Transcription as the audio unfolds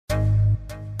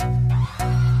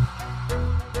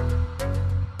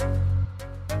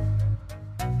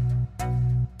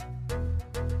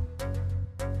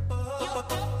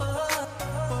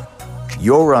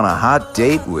you're on a hot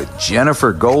date with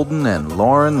Jennifer Golden and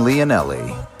Lauren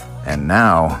Leonelli. And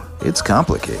now, it's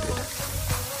complicated.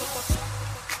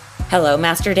 Hello,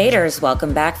 Master Daters.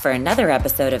 Welcome back for another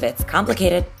episode of It's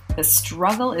Complicated. The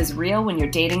struggle is real when you're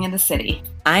dating in the city.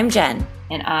 I'm Jen.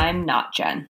 And I'm not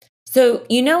Jen. So,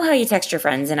 you know how you text your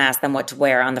friends and ask them what to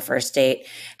wear on the first date,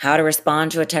 how to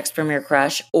respond to a text from your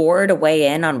crush, or to weigh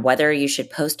in on whether you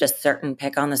should post a certain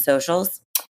pic on the socials?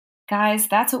 Guys,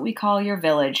 that's what we call your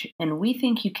village, and we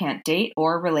think you can't date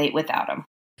or relate without them.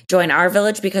 Join our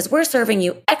village because we're serving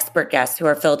you expert guests who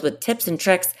are filled with tips and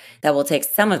tricks that will take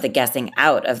some of the guessing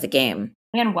out of the game.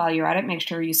 And while you're at it, make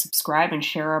sure you subscribe and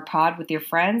share our pod with your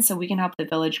friends so we can help the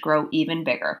village grow even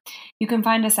bigger. You can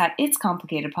find us at It's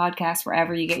Complicated Podcast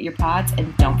wherever you get your pods,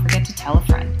 and don't forget to tell a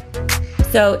friend.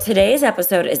 So today's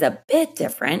episode is a bit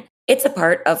different. It's a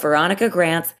part of Veronica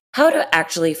Grant's How to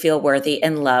Actually Feel Worthy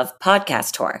in Love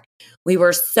podcast tour. We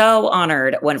were so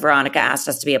honored when Veronica asked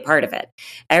us to be a part of it.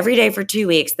 Every day for 2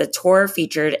 weeks, the tour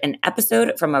featured an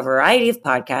episode from a variety of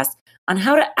podcasts on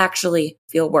how to actually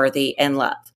feel worthy in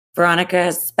love. Veronica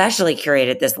has specially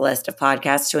curated this list of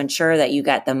podcasts to ensure that you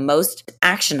get the most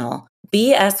actionable,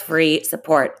 BS-free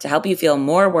support to help you feel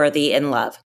more worthy in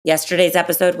love. Yesterday's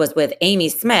episode was with Amy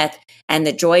Smith and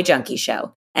the Joy Junkie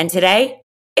Show. And today,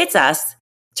 it's us.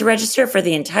 To register for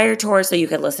the entire tour so you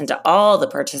can listen to all the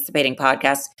participating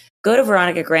podcasts, go to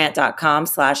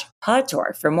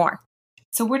veronicagrant.com/podtour for more.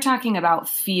 So we're talking about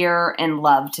fear and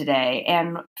love today.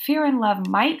 And fear and love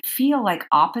might feel like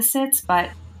opposites, but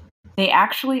they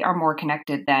actually are more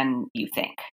connected than you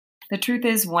think. The truth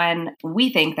is, when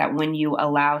we think that when you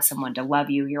allow someone to love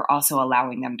you, you're also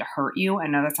allowing them to hurt you. I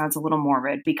know that sounds a little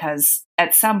morbid because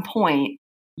at some point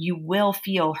you will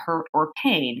feel hurt or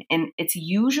pain. And it's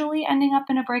usually ending up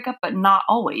in a breakup, but not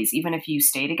always. Even if you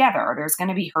stay together, there's going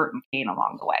to be hurt and pain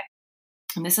along the way.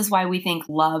 And this is why we think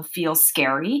love feels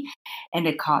scary and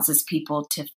it causes people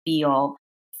to feel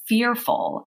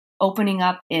fearful. Opening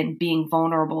up and being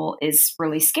vulnerable is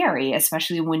really scary,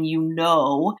 especially when you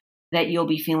know that you'll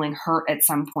be feeling hurt at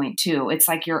some point too. It's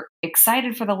like you're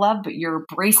excited for the love, but you're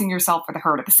bracing yourself for the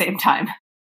hurt at the same time.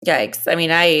 Yikes. I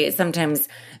mean, I sometimes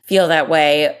feel that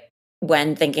way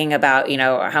when thinking about,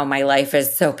 how my life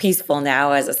is so peaceful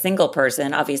now as a single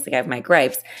person. Obviously, I have my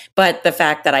gripes, but the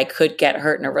fact that I could get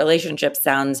hurt in a relationship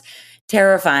sounds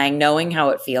terrifying, knowing how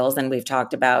it feels. And we've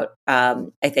talked about, I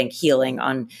think, healing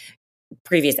on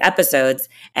previous episodes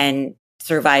and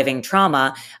surviving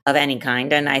trauma of any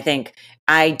kind. And I think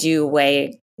I do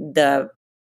weigh the,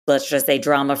 let's just say,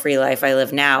 drama-free life I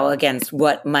live now against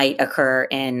what might occur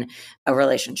in a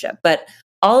relationship. But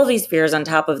all of these fears on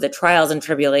top of the trials and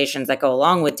tribulations that go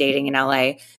along with dating in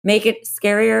LA make it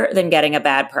scarier than getting a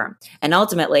bad perm, and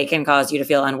ultimately can cause you to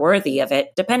feel unworthy of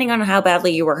it, depending on how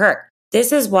badly you were hurt.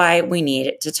 This is why we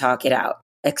need to talk it out.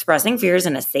 Expressing fears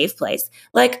in a safe place,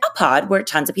 like a pod where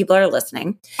tons of people are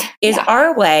listening, is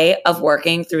our way of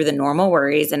working through the normal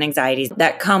worries and anxieties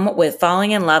that come with falling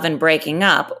in love and breaking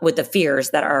up with the fears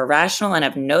that are irrational and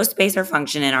have no space or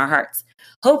function in our hearts.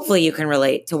 Hopefully you can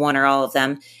relate to one or all of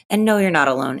them and know you're not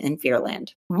alone in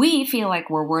Fearland. We feel like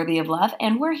we're worthy of love,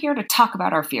 and we're here to talk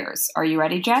about our fears. Are you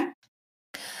ready, Jen?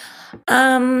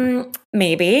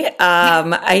 Maybe.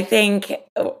 I think,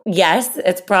 yes,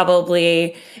 it's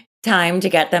probably time to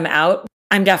get them out.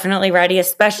 I'm definitely ready,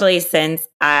 especially since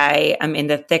I am in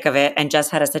the thick of it and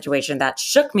just had a situation that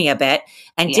shook me a bit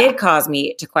and did cause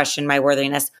me to question my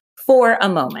worthiness for a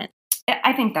moment.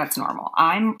 I think that's normal.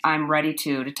 I'm ready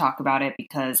to talk about it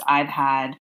because I've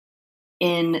had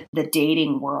in the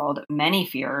dating world many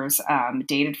fears.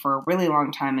 Dated for a really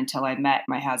long time until I met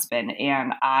my husband,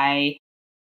 and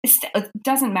it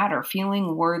doesn't matter.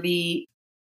 Feeling worthy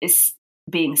is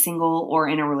being single or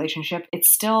in a relationship, it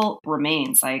still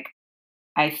remains. Like,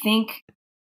 I think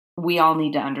we all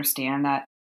need to understand that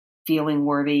feeling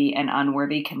worthy and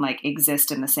unworthy can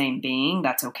exist in the same being.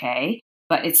 That's okay.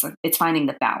 But it's finding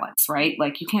the balance, right?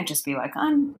 Like, you can't just be like,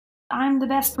 I'm the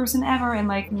best person ever and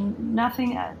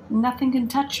nothing can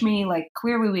touch me. Like,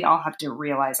 clearly we all have to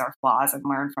realize our flaws and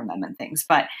learn from them and things,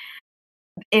 but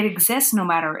it exists no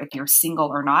matter if you're single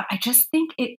or not. I just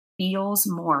think it feels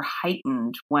more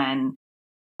heightened when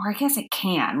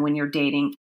you're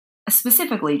dating.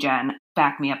 Specifically, Jen,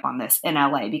 back me up on this, in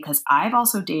LA, because I've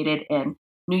also dated in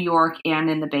New York and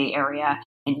in the Bay Area,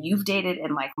 and you've dated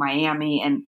in Miami,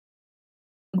 and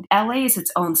LA is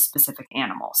its own specific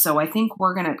animal. So I think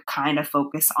we're going to kind of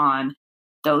focus on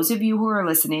those of you who are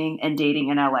listening and dating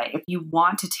in LA. If you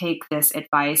want to take this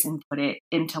advice and put it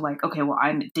into okay, well,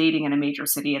 I'm dating in a major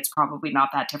city, it's probably not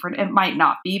that different. It might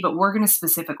not be, but we're going to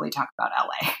specifically talk about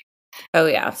LA. Oh,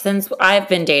 yeah. Since I've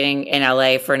been dating in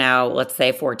LA for now, let's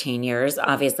say 14 years,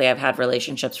 obviously I've had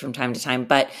relationships from time to time,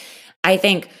 but I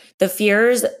think the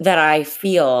fears that I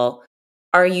feel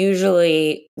are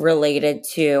usually related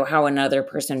to how another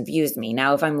person views me.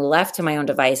 Now, if I'm left to my own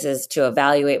devices to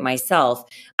evaluate myself,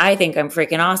 I think I'm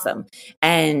freaking awesome.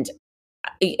 And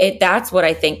that's what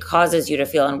I think causes you to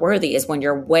feel unworthy is when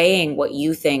you're weighing what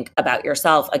you think about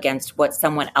yourself against what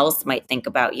someone else might think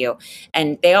about you.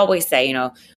 And they always say,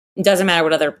 it doesn't matter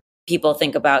what other people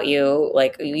think about you.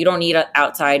 Like, you don't need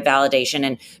outside validation.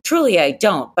 And truly, I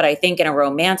don't. But I think in a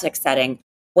romantic setting,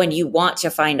 when you want to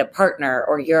find a partner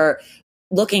or you're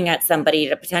looking at somebody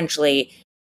to potentially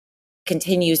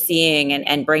continue seeing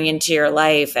and bring into your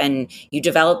life, and you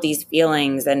develop these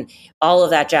feelings and all of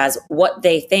that jazz, what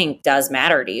they think does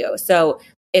matter to you. So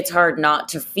it's hard not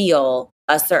to feel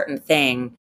a certain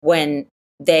thing when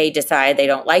they decide they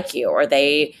don't like you, or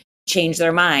they change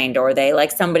their mind, or they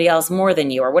like somebody else more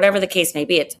than you, or whatever the case may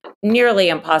be. It's nearly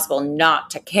impossible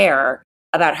not to care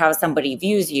about how somebody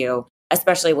views you,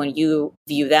 especially when you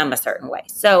view them a certain way.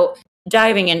 So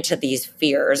diving into these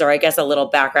fears, or I guess a little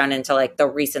background into like the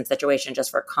recent situation,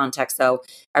 just for context, so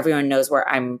everyone knows where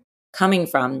I'm coming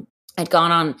from. I'd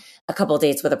gone on a couple of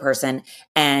dates with a person,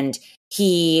 and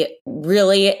he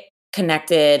really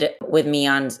connected with me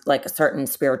on like a certain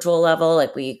spiritual level.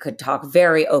 Like, we could talk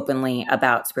very openly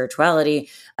about spirituality,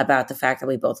 about the fact that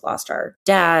we both lost our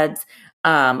dads,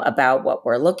 about what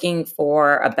we're looking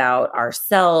for, about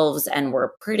ourselves, and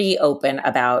we're pretty open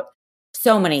about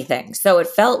so many things. So it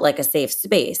felt like a safe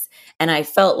space, and I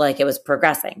felt like it was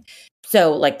progressing.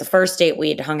 So like the first date,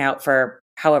 we'd hung out for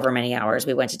however many hours.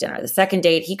 We went to dinner. The second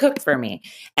date, he cooked for me,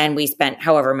 and we spent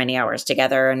however many hours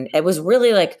together. And it was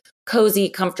really like cozy,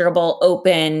 comfortable,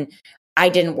 open. I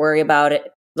didn't worry about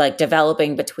it like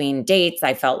developing between dates.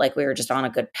 I felt like we were just on a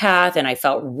good path, and I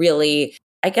felt really,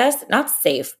 I guess, not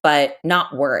safe, but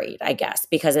not worried, I guess,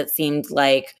 because it seemed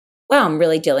like, wow, I'm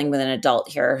really dealing with an adult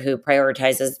here who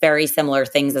prioritizes very similar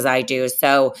things as I do.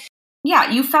 So yeah,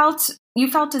 you felt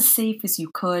as safe as you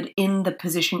could in the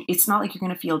position. It's not like you're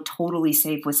going to feel totally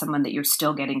safe with someone that you're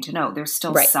still getting to know. There's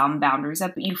still some boundaries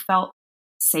up, but you felt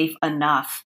safe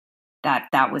enough that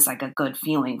that was like a good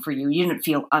feeling for you. You didn't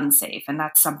feel unsafe. And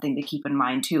that's something to keep in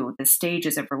mind too. The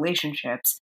stages of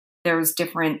relationships, there's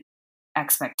different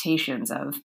expectations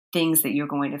of things that you're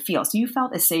going to feel. So you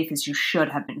felt as safe as you should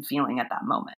have been feeling at that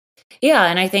moment. Yeah.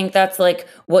 And I think that's like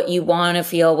what you want to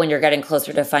feel when you're getting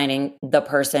closer to finding the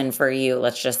person for you.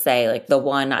 Let's just say like the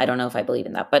one, I don't know if I believe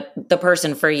in that, but the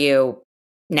person for you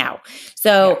now.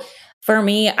 So for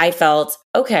me, I felt,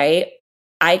 okay,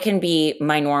 I can be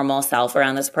my normal self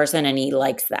around this person, and he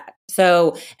likes that.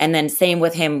 So, and then same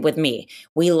with him, with me.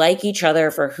 We like each other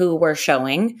for who we're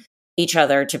showing each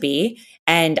other to be.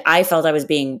 And I felt I was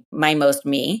being my most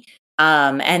me.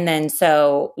 And then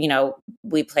so,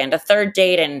 we planned a third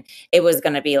date, and it was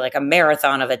going to be like a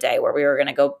marathon of a day where we were going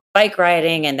to go bike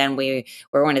riding, and then we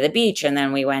were going to the beach, and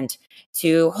then we went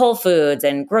to Whole Foods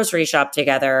and grocery shop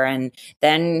together. And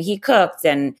then he cooked,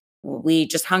 and we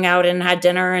just hung out and had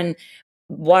dinner and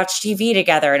watched TV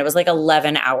together. And it was like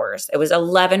 11 hours. It was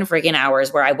 11 freaking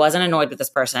hours where I wasn't annoyed with this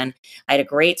person. I had a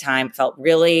great time, felt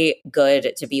really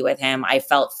good to be with him. I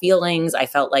felt feelings. I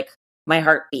felt like my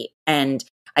heart beat, and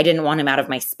I didn't want him out of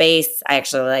my space. I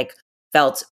actually like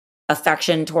felt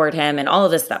affection toward him and all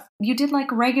of this stuff. You did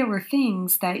like regular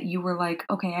things that you were like,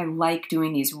 okay, I like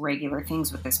doing these regular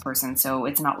things with this person. So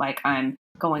it's not like I'm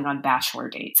going on bachelor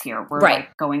dates here. We're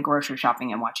like going grocery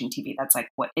shopping and watching TV. That's like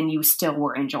and you still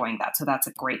were enjoying that. So that's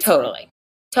a great Totally.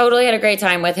 Totally had a great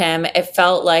time with him. It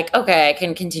felt like, okay, I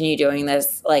can continue doing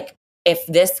this. Like, if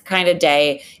this kind of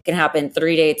day can happen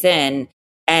 3 dates in,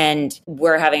 and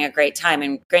we're having a great time.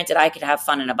 And granted, I could have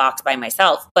fun in a box by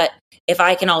myself, but if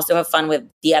I can also have fun with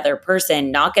the other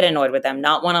person, not get annoyed with them,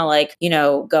 not want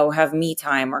to go have me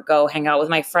time or go hang out with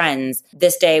my friends.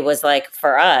 This day was like,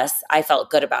 for us, I felt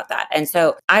good about that. And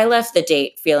so I left the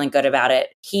date feeling good about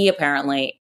it. He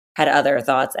apparently had other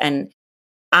thoughts. And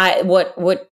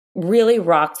what really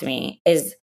rocked me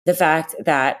is the fact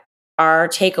that our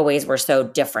takeaways were so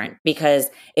different,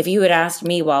 because if you had asked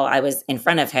me while I was in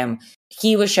front of him,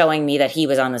 he was showing me that he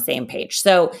was on the same page.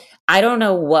 So I don't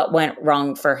know what went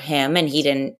wrong for him, and he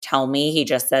didn't tell me. He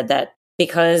just said that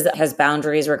because his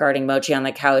boundaries regarding Mochi on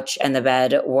the couch and the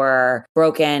bed were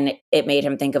broken, it made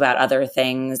him think about other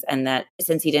things, and that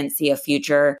since he didn't see a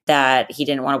future, that he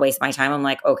didn't want to waste my time. I'm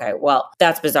like, okay, well,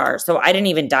 that's bizarre. So I didn't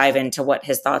even dive into what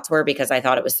his thoughts were, because I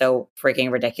thought it was so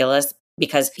freaking ridiculous,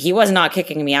 because he was not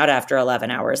kicking me out after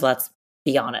 11 hours. Let's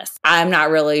be honest. I'm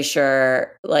not really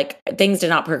sure, like things did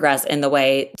not progress in the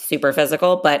way super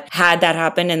physical, but had that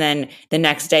happened and then the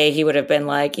next day he would have been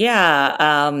like, yeah,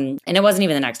 and it wasn't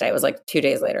even the next day, it was like 2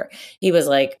 days later. He was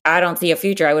like, I don't see a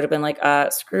future. I would have been like,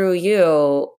 screw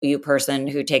you, you person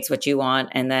who takes what you want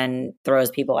and then throws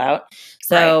people out.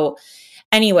 So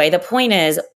anyway, the point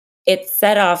is it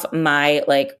set off my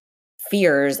like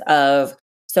fears of,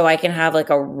 so I can have like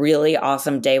a really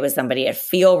awesome day with somebody. It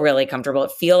feel really comfortable.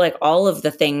 It feel like all of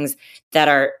the things that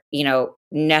are, you know,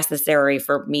 necessary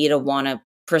for me to want to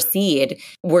proceed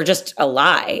were just a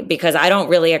lie, because I don't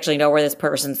really actually know where this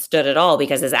person stood at all,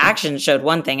 because his actions showed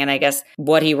one thing. And I guess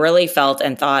what he really felt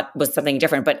and thought was something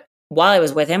different. But while I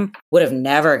was with him, would have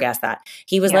never guessed that.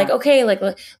 He was like, okay, like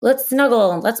let's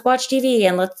snuggle and let's watch TV.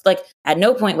 And let's like, at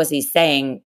no point was he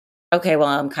saying, okay, well,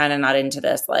 I'm kind of not into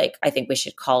this. Like, I think we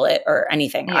should call it or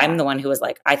anything. Yeah. I'm the one who was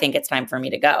like, I think it's time for me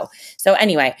to go. So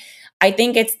anyway, I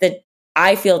think it's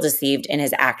I feel deceived in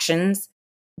his actions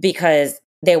because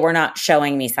they were not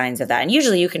showing me signs of that. And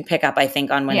usually you can pick up, I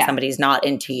think, on when somebody's not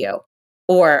into you.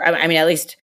 Or, I mean, at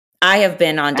least I have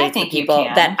been on dates with people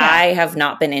that I have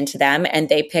not been into them and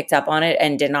they picked up on it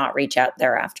and did not reach out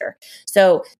thereafter.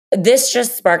 So this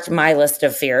just sparked my list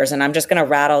of fears, and I'm just going to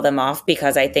rattle them off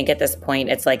because I think at this point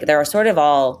it's like they're sort of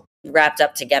all wrapped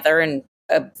up together in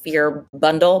a fear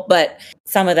bundle, but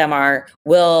some of them are,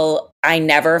 will I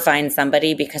never find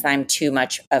somebody because I'm too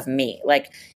much of me?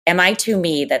 Like, am I too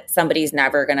me that somebody's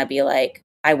never going to be like,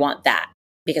 I want that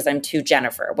because I'm too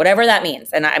Jennifer, whatever that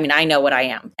means. And I mean, I know what I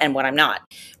am and what I'm not,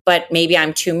 but maybe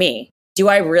I'm too me. Do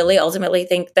I really ultimately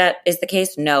think that is the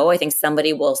case? No, I think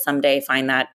somebody will someday find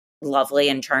that lovely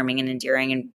and charming and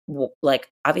endearing. And like,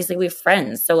 obviously we have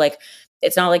friends. So like,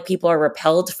 it's not like people are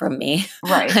repelled from me.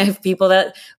 Right. I have people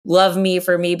that love me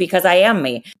for me because I am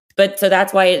me. But so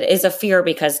that's why it is a fear,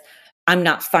 because I'm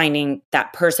not finding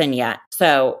that person yet.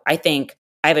 So I think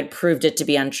I haven't proved it to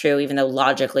be untrue, even though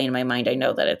logically in my mind, I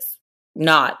know that it's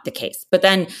not the case. But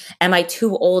then am I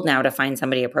too old now to find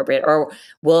somebody appropriate, or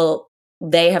will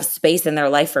they have space in their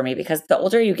life for me? Because the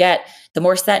older you get, the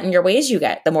more set in your ways you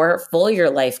get, the more full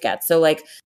your life gets. So like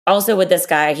also with this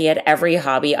guy, he had every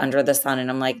hobby under the sun.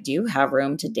 And I'm like, do you have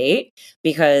room to date?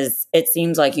 Because it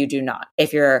seems like you do not.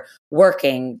 If you're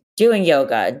working, doing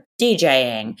yoga,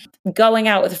 DJing, going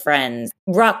out with friends,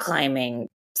 rock climbing,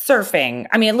 surfing,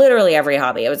 I mean, literally every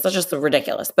hobby. It was just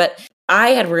ridiculous. But I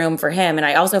had room for him. And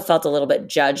I also felt a little bit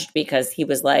judged because he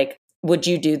was like, would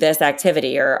you do this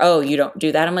activity? Or, oh, you don't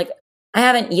do that. I'm like, I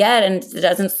haven't yet. And it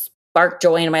doesn't spark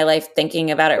joy in my life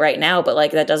thinking about it right now. But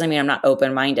like, that doesn't mean I'm not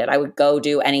open-minded. I would go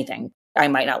do anything. I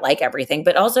might not like everything,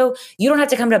 but also you don't have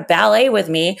to come to ballet with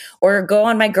me or go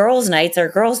on my girls' nights or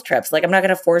girls' trips. Like, I'm not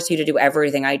going to force you to do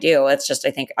everything I do. It's just,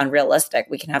 I think, unrealistic.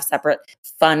 We can have separate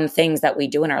fun things that we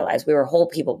do in our lives. We were whole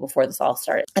people before this all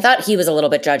started. I thought he was a little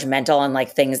bit judgmental on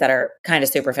like things that are kind of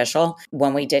superficial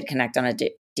when we did connect on a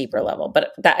deeper level.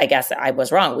 But that, I guess I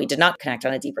was wrong. We did not connect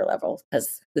on a deeper level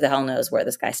because who the hell knows where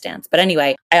this guy stands. But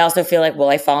anyway, I also feel like, will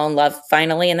I fall in love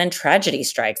finally? And then tragedy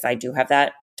strikes. I do have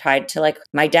that tied to like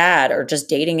my dad or just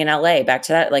dating in LA. Back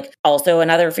to that. Like also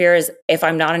another fear is, if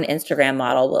I'm not an Instagram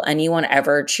model, will anyone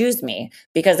ever choose me?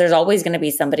 Because there's always going to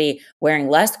be somebody wearing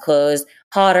less clothes,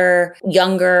 hotter,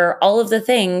 younger, all of the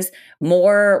things,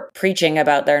 more preaching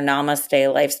about their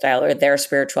namaste lifestyle or their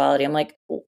spirituality. I'm like,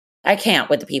 I can't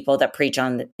with the people that preach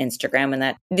on Instagram. And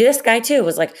that this guy too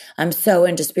was like, I'm so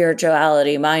into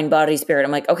spirituality, mind, body, spirit.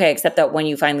 I'm like, okay, except that when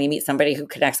you finally meet somebody who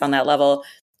connects on that level,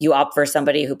 you opt for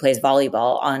somebody who plays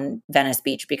volleyball on Venice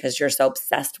Beach because you're so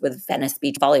obsessed with Venice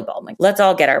Beach volleyball. I'm like, let's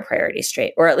all get our priorities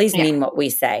straight, or at least mean what we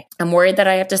say. I'm worried that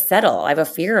I have to settle. I have a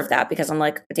fear of that because I'm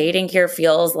like, dating here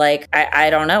feels like,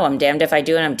 I don't know. I'm damned if I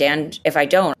do and I'm damned if I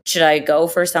don't. Should I go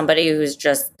for somebody who's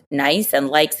just nice and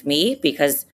likes me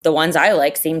because the ones I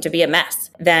like seem to be a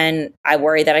mess? Then I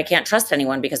worry that I can't trust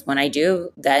anyone because when I do,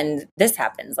 then this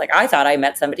happens. Like I thought I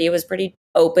met somebody who was pretty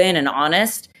open and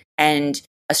honest and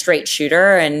a straight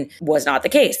shooter, and was not the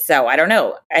case. So I don't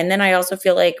know. And then I also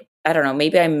feel like, I don't know,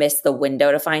 maybe I missed the window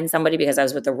to find somebody because I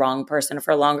was with the wrong person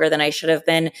for longer than I should have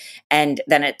been. And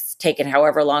then it's taken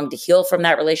however long to heal from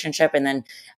that relationship. And then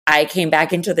I came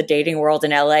back into the dating world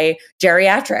in LA,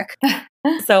 geriatric.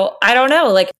 So I don't know.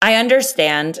 Like I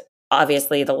understand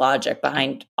obviously the logic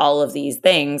behind all of these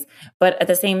things, but at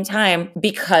the same time,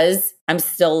 because I'm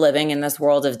still living in this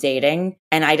world of dating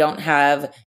and I don't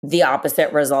have the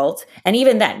opposite result. And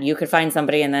even then, you could find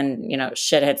somebody and then,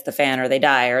 shit hits the fan, or they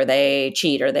die, or they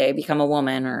cheat, or they become a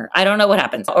woman, or I don't know what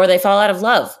happens, or they fall out of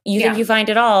love. You think you find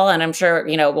it all. And I'm sure,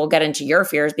 we'll get into your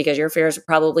fears, because your fears are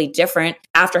probably different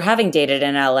after having dated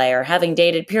in LA or having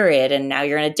dated, period. And now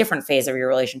you're in a different phase of your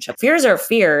relationship. Fears are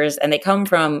fears, and they come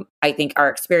from, I think, our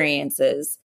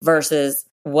experiences versus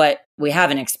what we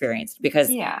haven't experienced,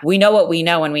 because we know what we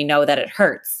know, and we know that it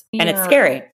hurts and it's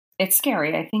scary. It's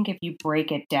scary. I think if you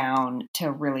break it down to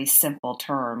really simple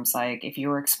terms, like if you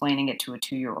were explaining it to a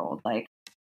 2-year-old, like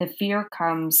the fear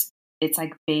comes, it's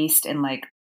like based in like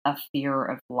a fear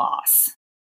of loss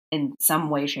in some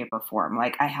way, shape, or form.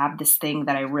 Like I have this thing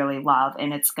that I really love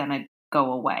and it's going to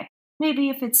go away. Maybe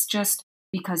if it's just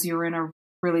because you're in a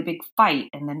really big fight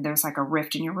and then there's like a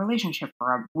rift in your relationship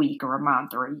for a week or a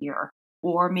month or a year.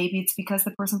 Or maybe it's because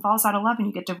the person falls out of love and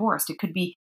you get divorced. It could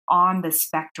be on the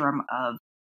spectrum of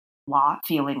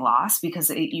feeling loss, because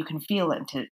you can feel it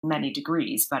to many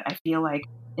degrees, but I feel like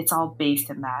it's all based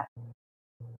in that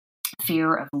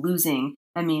fear of losing.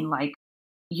 I mean, like,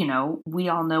 we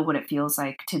all know what it feels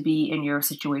like to be in your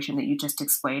situation that you just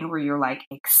explained, where you're like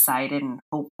excited and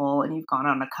hopeful and you've gone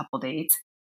on a couple dates.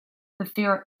 The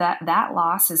fear that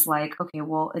loss is like, okay,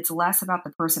 well, it's less about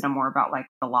the person and more about like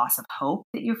the loss of hope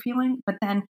that you're feeling, but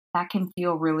then that can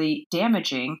feel really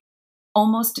damaging,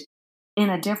 almost in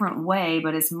a different way,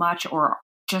 but as much or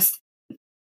just,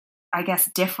 I guess,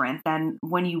 different than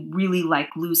when you really like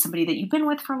lose somebody that you've been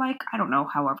with for like, I don't know,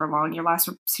 however long your last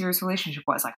serious relationship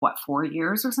was, like what, 4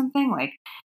 years or something? Like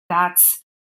that's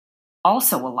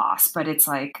also a loss, but it's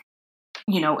like,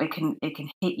 it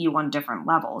can hit you on different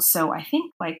levels. So I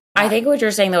think I think what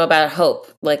you're saying though about hope,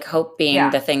 like hope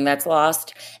being the thing that's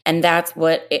lost, and that's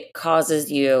what it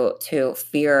causes you to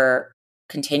fear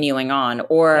continuing on,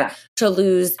 or to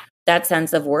lose that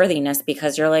sense of worthiness,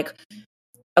 because you're like,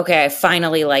 okay, I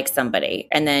finally like somebody.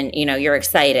 And then, you're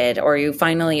excited, or you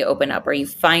finally open up, or you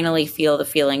finally feel the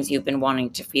feelings you've been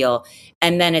wanting to feel.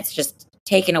 And then it's just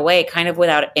taken away kind of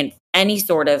without any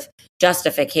sort of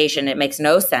justification. It makes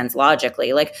no sense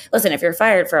logically. Like, listen, if you're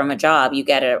fired from a job, you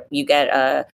get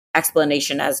a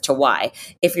explanation as to why.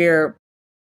 If you're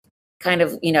kind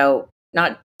of,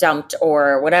 not dumped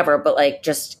or whatever, but like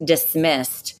just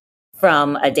dismissed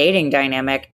from a dating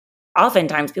dynamic,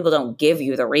 oftentimes people don't give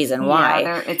you the reason why.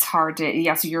 Yeah, it's hard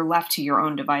to, so you're left to your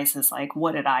own devices. Like,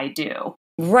 what did I do?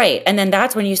 Right. And then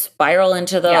that's when you spiral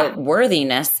into the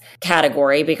worthiness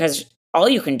category, because all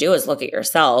you can do is look at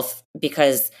yourself,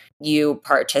 because you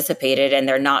participated and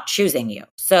they're not choosing you.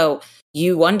 So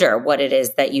you wonder what it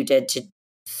is that you did to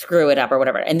screw it up or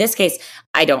whatever. In this case,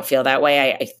 I don't feel that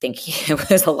way. I think it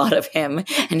was a lot of him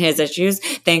and his issues,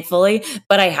 thankfully.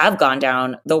 But I have gone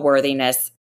down the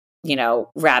worthiness,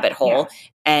 rabbit hole,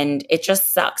 and it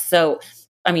just sucks. So,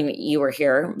 I mean, you were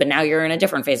here, but now you're in a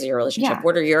different phase of your relationship.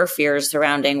 What are your fears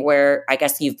surrounding where I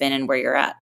guess you've been and where you're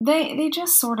at? They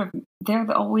just sort of,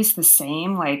 they're always the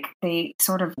same. Like they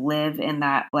sort of live in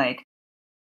that like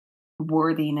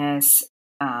worthiness,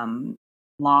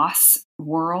 loss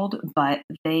world, but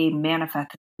they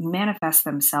manifest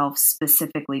themselves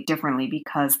specifically differently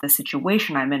because the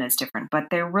situation I'm in is different, but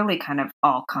they're really kind of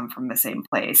all come from the same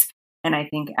place. And I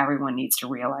think everyone needs to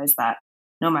realize that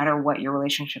no matter what your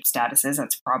relationship status is,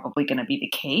 that's probably going to be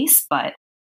the case. But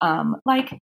am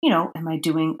I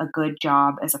doing a good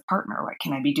job as a partner? Like,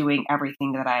 can I be doing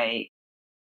everything that I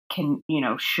can,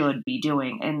 should be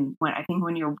doing? And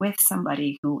when you're with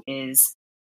somebody who is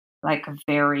like a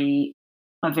very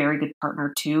good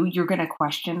partner too, you're going to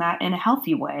question that in a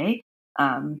healthy way,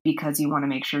 because you want to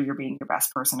make sure you're being your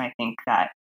best person. I think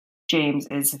that James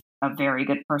is a very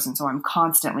good person, so I'm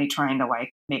constantly trying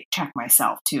to check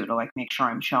myself too, to make sure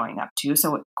I'm showing up too.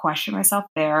 So question myself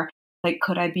there. Like,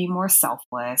 could I be more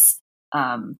selfless?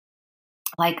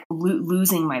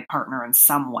 Losing my partner in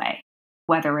some way,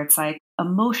 whether it's like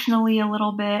emotionally a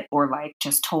little bit or like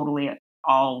just totally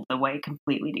all the way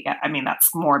completely together. I mean, that's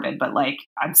morbid, but like,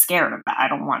 I'm scared of that. I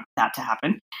don't want that to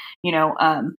happen,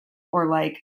 or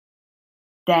like,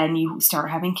 then you start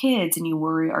having kids and you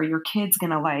worry, are your kids going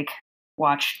to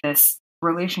watch this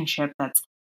relationship that's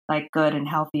good and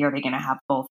healthy? Are they going to have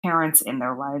both parents in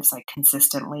their lives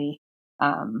consistently?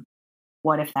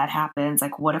 What if that happens?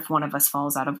 What if one of us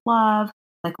falls out of love?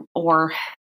 Or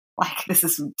this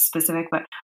is specific, but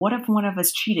what if one of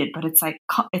us cheated? But it's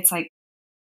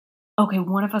okay,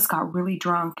 one of us got really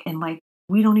drunk and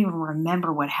we don't even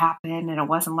remember what happened. And it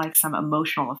wasn't some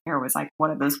emotional affair. It was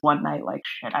one of those one night,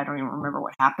 shit, I don't even remember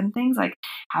what happened things.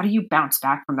 How do you bounce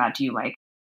back from that? Do you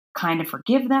kind of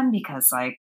forgive them because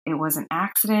it was an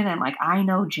accident? And I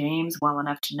know James well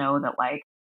enough to know that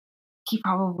he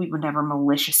probably would never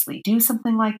maliciously do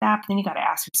something like that. But then you got to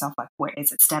ask yourself, like, where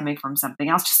is it stemming from something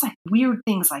else? Just like weird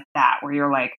things like that, where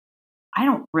you're like, I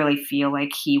don't really feel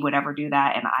like he would ever do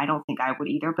that, and I don't think I would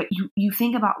either. But you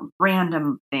think about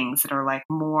random things that are like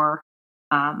more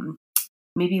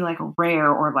maybe like rare,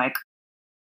 or like,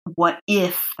 what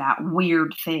if that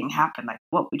weird thing happened? Like,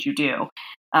 what would you do?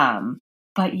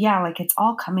 But yeah, like it's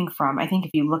all coming from, I think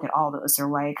if you look at all those, they're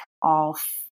like all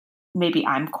maybe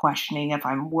I'm questioning if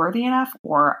I'm worthy enough,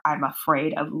 or I'm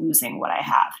afraid of losing what I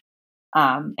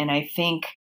have. And I think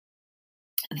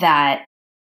that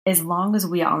as long as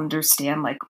we understand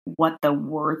like what the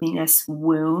worthiness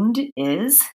wound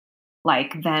is,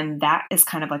 like, then that is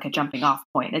kind of like a jumping off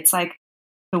point. It's like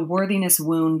the worthiness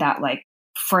wound, that like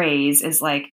phrase is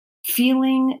like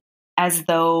feeling as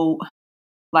though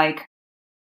like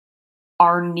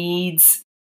our needs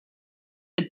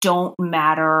don't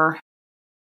matter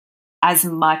as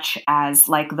much as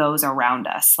like those around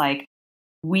us. Like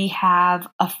we have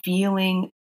a feeling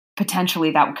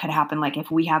potentially that could happen. Like if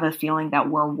we have a feeling that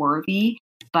we're worthy,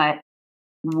 but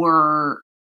we're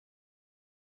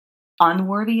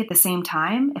unworthy at the same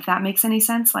time, if that makes any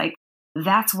sense, like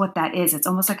that's what that is. It's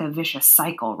almost like a vicious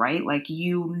cycle, right? Like,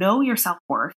 you know, your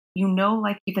self-worth, you know,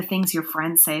 like the things your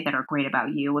friends say that are great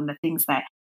about you, and the things that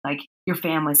like your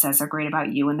family says are great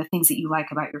about you, and the things that you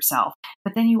like about yourself.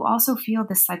 But then you also feel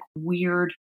this like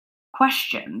weird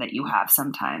question that you have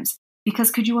sometimes,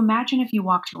 because could you imagine if you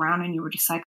walked around and you were just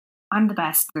like, I'm the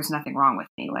best, there's nothing wrong with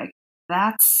me? Like,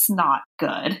 that's not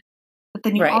good. But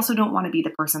then you also don't want to be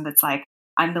the person that's like,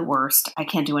 I'm the worst, I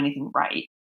can't do anything right.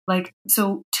 Like,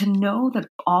 so to know that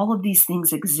all of these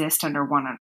things exist under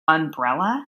one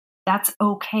umbrella, that's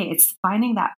okay. It's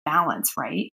finding that balance,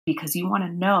 right? Because you want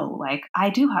to know, like, I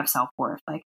do have self-worth.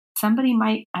 Like, I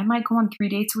might go on 3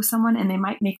 dates with someone and they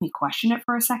might make me question it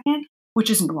for a second, which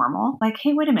is normal. Like,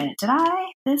 hey, wait a minute, did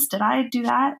I this? Did I do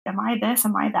that? Am I this?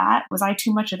 Am I that? Was I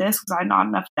too much of this? Was I not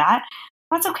enough of that?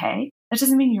 That's okay. That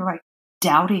doesn't mean you're like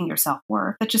doubting your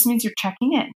self-worth. That just means you're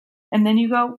checking in. And then you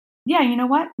go, yeah, you know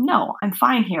what? No, I'm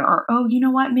fine here. Or, oh, you know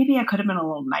what? Maybe I could have been a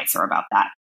little nicer about that.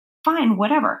 Fine,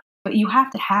 whatever. But you have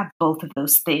to have both of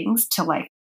those things to like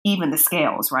even the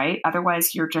scales, right?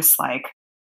 Otherwise, you're just like,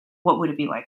 what would it be,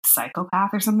 like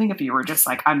psychopath or something, if you were just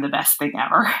like, I'm the best thing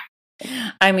ever?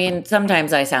 I mean,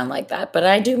 sometimes I sound like that, but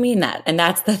I do mean that. And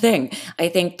that's the thing. I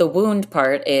think the wound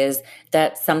part is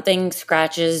that something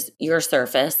scratches your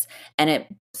surface and it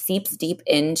seeps deep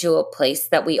into a place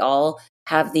that we all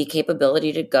have the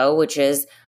capability to go, which is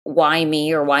why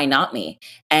me or why not me?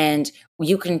 And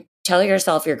you can tell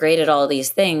yourself you're great at all these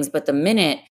things, but the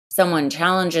minute someone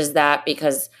challenges that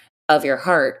because of your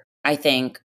heart, I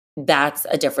think that's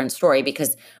a different story.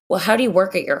 Because, well, how do you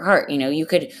work at your heart? You know, you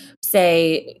could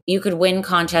say you could win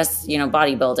contests, you know,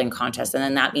 bodybuilding contests, and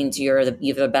then that means you have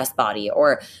the best body.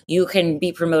 Or you can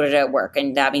be promoted at work,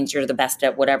 and that means you're the best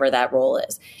at whatever that role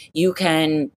is. You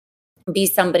can be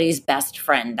somebody's best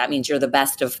friend. That means you're the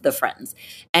best of the friends.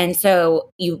 And so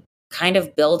you kind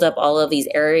of build up all of these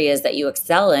areas that you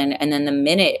excel in. And then the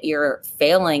minute you're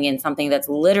failing in something that's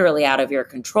literally out of your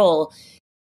control,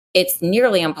 it's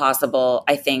nearly impossible,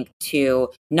 I think, to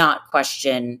not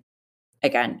question,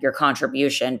 again, your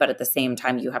contribution. But at the same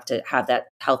time, you have to have that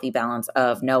healthy balance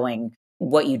of knowing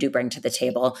what you do bring to the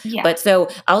table. Yeah. But so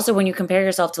also when you compare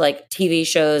yourself to like TV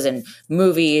shows and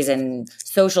movies and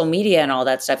social media and all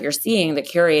that stuff, you're seeing the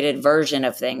curated version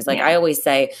of things. Like I always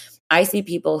say, I see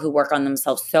people who work on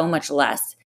themselves so much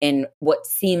less in what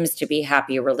seems to be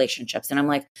happy relationships. And I'm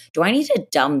like, do I need to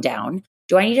dumb down?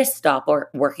 Do I need to stop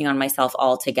working on myself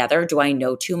altogether? Do I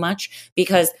know too much?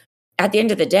 Because at the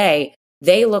end of the day,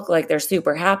 they look like they're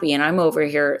super happy and I'm over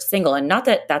here single. And not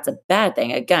that that's a bad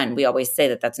thing. Again, we always say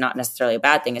that that's not necessarily a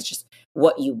bad thing. It's just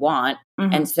what you want.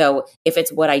 Mm-hmm. And so if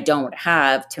it's what I don't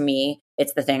have, to me,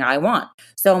 it's the thing I want.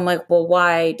 So I'm like, well,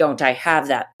 why don't I have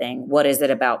that thing? What is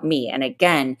it about me? And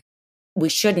again, we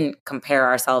shouldn't compare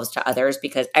ourselves to others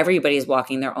because everybody's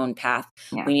walking their own path.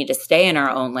 Yeah. We need to stay in our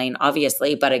own lane,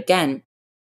 obviously. But again,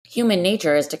 human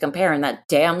nature is to compare, and that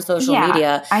damn social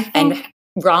media and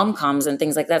rom-coms and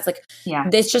things like that. It's like,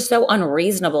 it's just so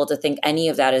unreasonable to think any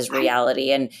of that is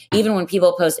reality. And even when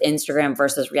people post Instagram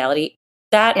versus reality,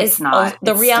 that it's is not.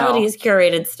 The reality is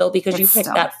curated still because you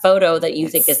picked that photo that you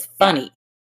think is funny.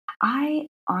 I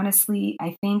honestly,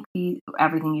 I think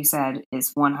everything you said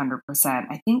is 100%.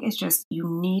 I think it's just you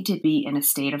need to be in a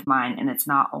state of mind, and it's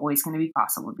not always going to be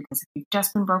possible because if you've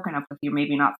just been broken up with, you're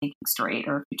maybe not thinking straight,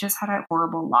 or if you just had a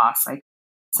horrible loss, like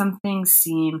some things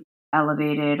seem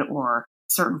elevated or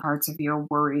certain parts of your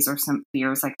worries or some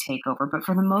fears like take over. But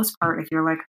for the most part, if you're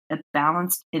like a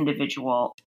balanced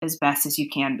individual as best as you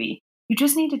can be, you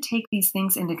just need to take these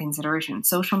things into consideration.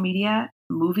 Social media,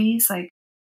 movies, like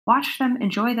watch them,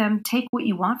 enjoy them, take what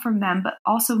you want from them, but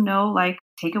also know, like,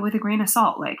 take it with a grain of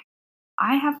salt. Like,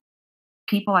 I have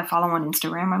people I follow on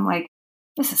Instagram. I'm like,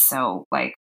 this is so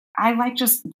like, I like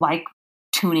just like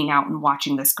tuning out and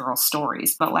watching this girl's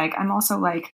stories. But like, I'm also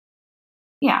like,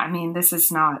 yeah, I mean, this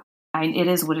is not, it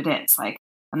is what it is. Like,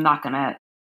 I'm not going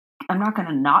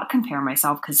to not compare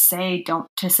myself because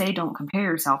don't compare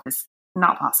yourself is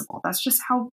not possible. That's just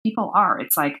how people are.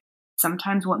 It's like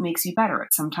sometimes what makes you better.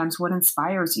 It's sometimes what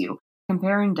inspires you.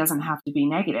 Comparing doesn't have to be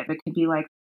negative. It could be like,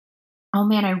 oh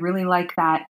man, I really like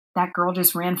that girl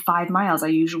just ran 5 miles. I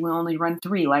usually only run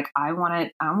 3. Like I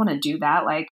want to do that.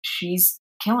 Like she's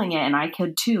killing it and I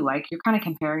could too. Like you're kind of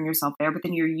comparing yourself there, but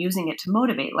then you're using it to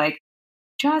motivate. Like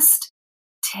just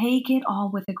take it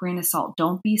all with a grain of salt.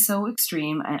 Don't be so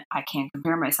extreme. I can't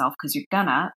compare myself because you're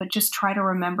gonna, but just try to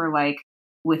remember like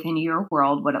within your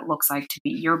world what it looks like to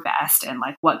be your best and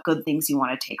like what good things you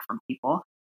want to take from people.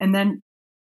 And then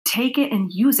take it and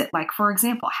use it. Like, for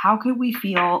example, how could we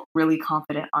feel really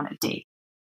confident on a date?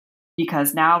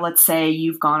 Because now let's say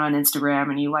you've gone on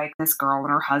Instagram and you like this girl and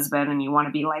her husband and you want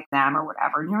to be like them or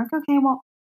whatever. And you're like, okay, well,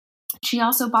 she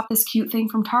also bought this cute thing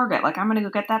from Target. Like, I'm going to go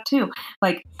get that too.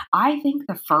 Like, I think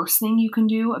the first thing you can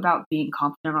do about being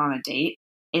confident on a date,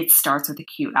 it starts with a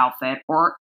cute outfit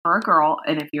or for a girl.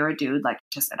 And if you're a dude, like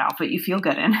just an outfit you feel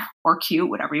good in or cute,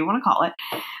 whatever you want to call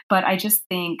it. But I just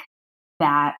think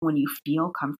that when you feel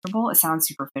comfortable, it sounds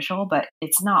superficial, but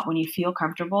it's not. When you feel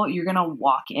comfortable, you're going to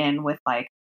walk in with like,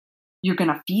 you're going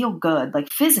to feel good,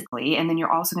 like physically. And then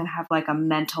you're also going to have like a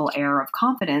mental air of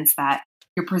confidence that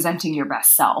you're presenting your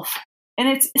best self. And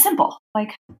it's simple.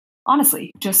 Like,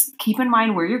 honestly, just keep in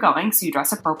mind where you're going. So you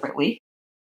dress appropriately,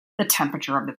 the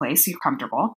temperature of the place, so you're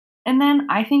comfortable. And then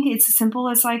I think it's as simple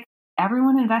as like,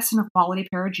 everyone invest in a quality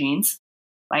pair of jeans,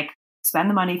 like spend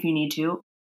the money if you need to,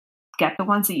 get the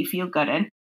ones that you feel good in,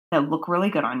 that look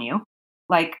really good on you.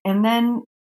 Like, and then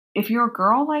if you're a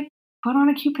girl, like put on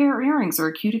a cute pair of earrings or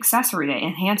a cute accessory to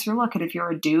enhance your look. And if you're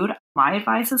a dude, my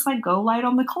advice is like, go light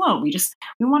on the cologne. We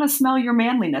want to smell your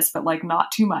manliness, but like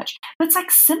not too much. But it's like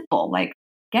simple, like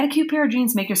get a cute pair of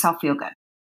jeans, make yourself feel good.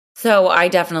 So I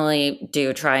definitely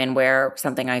do try and wear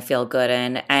something I feel good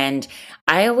in. And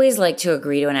I always like to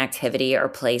agree to an activity or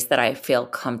place that I feel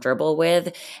comfortable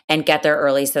with and get there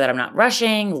early so that I'm not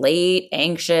rushing, late,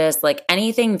 anxious, like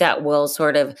anything that will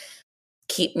sort of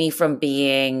keep me from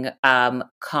being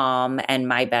calm and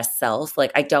my best self.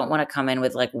 Like I don't want to come in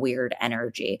with like weird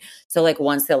energy. So like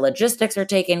once the logistics are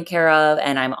taken care of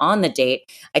and I'm on the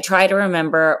date, I try to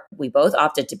remember we both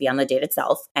opted to be on the date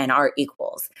itself and are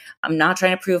equals. I'm not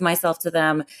trying to prove myself to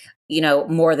them,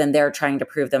 more than they're trying to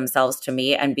prove themselves to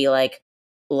me and be like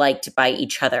liked by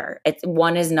each other.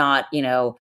 One is not,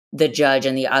 the judge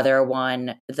and the other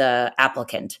one, the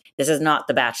applicant. This is not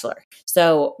The Bachelor.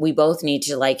 So we both need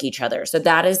to like each other. So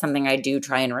that is something I do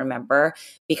try and remember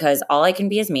because all I can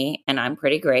be is me and I'm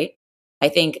pretty great. I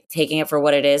think taking it for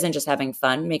what it is and just having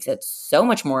fun makes it so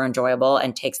much more enjoyable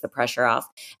and takes the pressure off.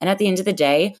 And at the end of the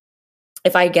day,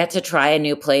 if I get to try a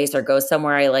new place or go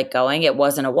somewhere I like going, it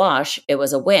wasn't a wash. It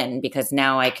was a win because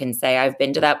now I can say I've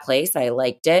been to that place. I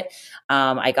liked it.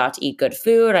 I got to eat good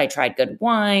food. I tried good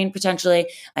wine, potentially.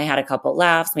 I had a couple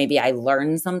laughs. Maybe I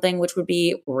learned something, which would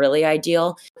be really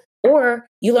ideal. Or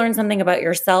you learn something about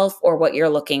yourself or what you're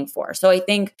looking for. So I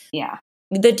think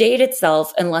the date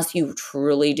itself, unless you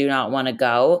truly do not want to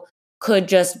go, could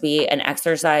just be an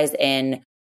exercise in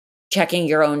checking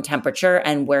your own temperature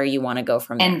and where you want to go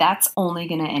from there. And that's only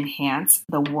going to enhance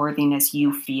the worthiness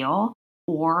you feel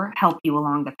or help you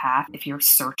along the path if you're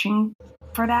searching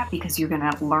for that, because you're going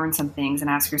to learn some things and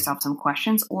ask yourself some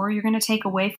questions, or you're going to take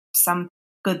away some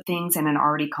good things in an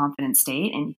already confident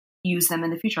state and use them in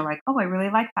the future. Like, oh, I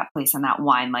really like that place and that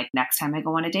wine. Like next time I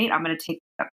go on a date, I'm going to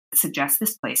suggest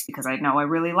this place because I know I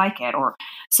really like it. Or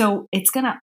so it's going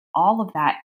to, all of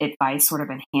that advice sort of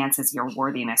enhances your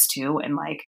worthiness too. And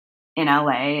like, in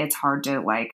LA, it's hard to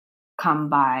like come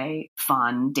by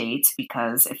fun dates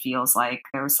because it feels like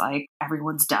there's like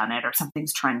everyone's done it or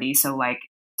something's trendy. So like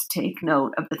take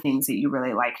note of the things that you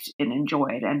really liked and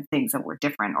enjoyed and things that were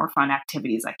different or fun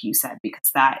activities, like you said,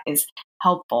 because that is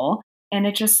helpful and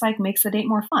it just like makes the date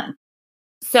more fun.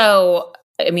 So,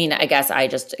 I mean, I guess I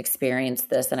just experienced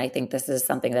this and I think this is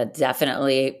something that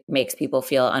definitely makes people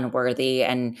feel unworthy.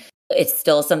 And it's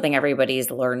still something everybody's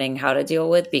learning how to deal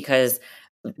with because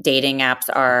dating apps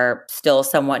are still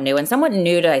somewhat new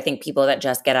to, I think, people that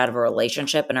just get out of a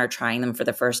relationship and are trying them for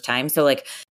the first time. So like,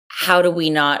 how do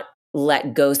we not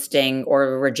let ghosting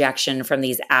or rejection from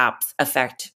these apps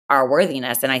affect our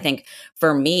worthiness. And I think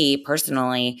for me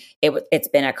personally, it's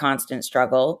been a constant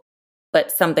struggle,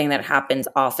 but something that happens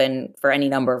often for any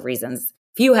number of reasons.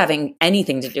 Few having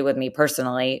anything to do with me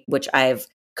personally, which I've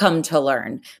come to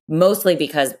learn, mostly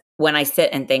because when I sit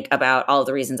and think about all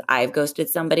the reasons I've ghosted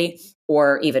somebody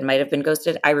or even might have been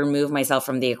ghosted, I remove myself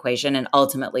from the equation and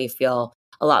ultimately feel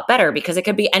a lot better, because it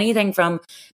could be anything from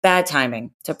bad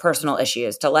timing to personal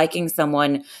issues to liking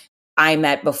someone I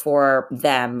met before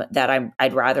them that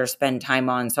I'd rather spend time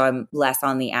on, so I'm less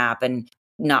on the app and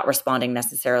not responding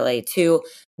necessarily, to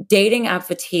dating app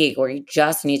fatigue, where you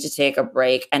just need to take a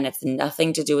break and it's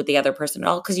nothing to do with the other person at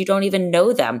all because you don't even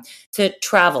know them, to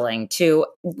traveling, to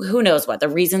who knows what. The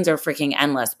reasons are freaking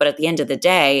endless. But at the end of the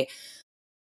day,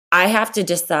 I have to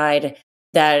decide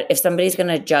that if somebody's going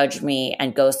to judge me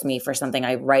and ghost me for something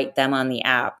I write them on the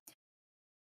app,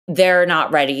 they're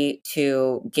not ready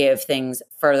to give things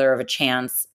further of a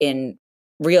chance in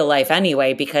real life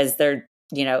anyway, because they're,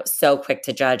 so quick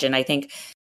to judge. And I think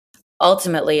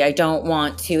ultimately, I don't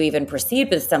want to even proceed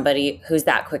with somebody who's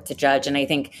that quick to judge. And I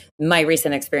think my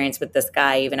recent experience with this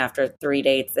guy, even after 3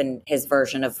 dates, and his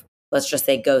version of, let's just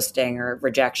say, ghosting or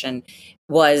rejection,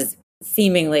 was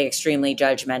seemingly extremely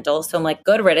judgmental. So I'm like,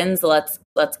 good riddance. Let's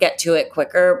get to it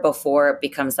quicker before it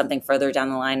becomes something further down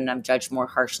the line and I'm judged more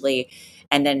harshly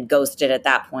and then ghosted at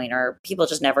that point. Or people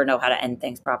just never know how to end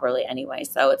things properly anyway.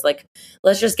 So it's like,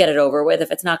 let's just get it over with.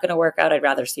 If it's not going to work out, I'd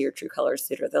rather see your true colors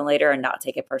sooner than later and not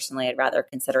take it personally. I'd rather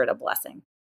consider it a blessing.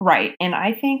 Right. And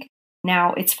I think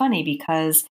now it's funny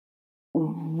because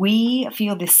we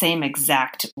feel the same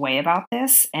exact way about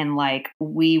this. And like,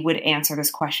 we would answer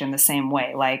this question the same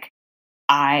way. Like,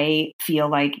 I feel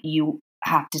like you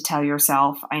have to tell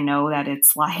yourself, I know that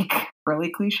it's like really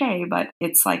cliche, but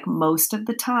it's like most of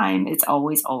the time, it's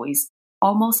almost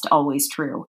always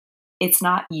true. It's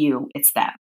not you, it's them.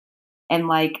 And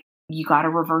like, you got to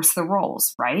reverse the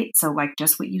roles, right? So like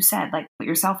just what you said, like put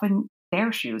yourself in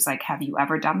their shoes. Like, have you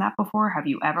ever done that before? Have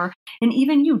you ever? And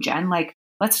even you, Jen, like,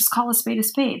 let's just call a spade a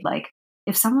spade. Like,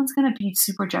 if someone's going to be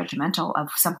super judgmental of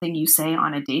something you say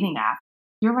on a dating app,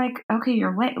 you're like, okay,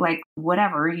 you're late, like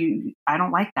whatever, I don't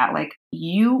like that. Like,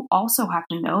 you also have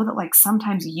to know that like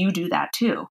sometimes you do that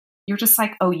too. You're just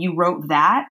like, oh, you wrote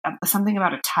that, something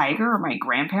about a tiger or my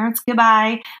grandparents,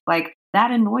 goodbye. Like, that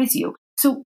annoys you.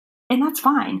 So, and that's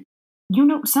fine.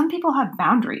 Some people have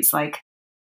boundaries. Like,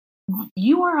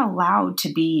 you are allowed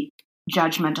to be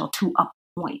judgmental to a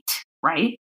point,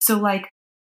 right? So like,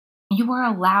 you are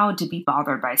allowed to be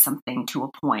bothered by something to a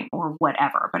point or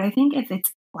whatever. But I think if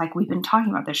it's like we've been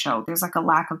talking about the show, there's like a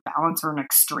lack of balance or an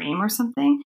extreme or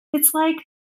something. It's like,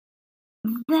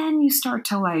 then you start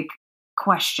to like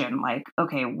question, like,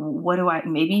 okay,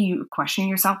 maybe you question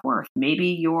your self-worth.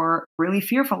 Maybe you're really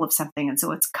fearful of something. And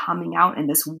so it's coming out in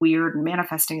this weird,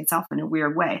 manifesting itself in a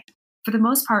weird way. For the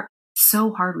most part,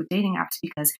 so hard with dating apps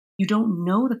because you don't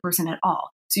know the person at all.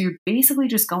 So you're basically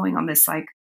just going on this like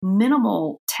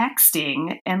minimal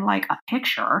texting and like a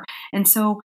picture. And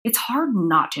so it's hard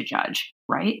not to judge,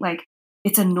 right? Like,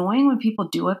 it's annoying when people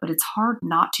do it, but it's hard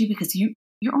not to because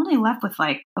you're only left with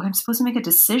like, okay, I'm supposed to make a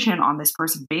decision on this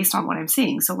person based on what I'm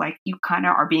seeing. So like, you kind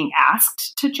of are being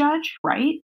asked to judge,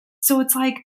 right? So it's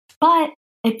like, but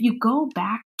if you go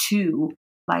back to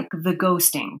like the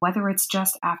ghosting, whether it's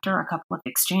just after a couple of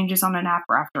exchanges on an app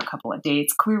or after a couple of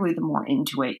dates, clearly the more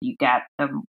into it you get, the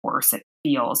worse it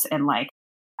feels. And like,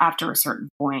 after a certain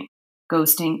point,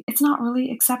 ghosting, it's not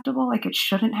really acceptable. Like, it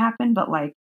shouldn't happen. But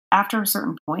like, after a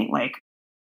certain point, like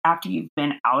after you've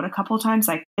been out a couple of times,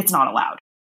 like it's not allowed.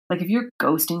 Like, if you're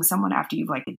ghosting someone after you've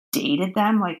like dated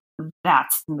them, like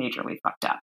that's majorly fucked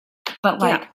up. But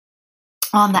like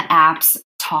on the apps,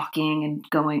 talking and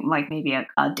going like maybe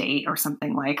a date or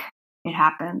something, like it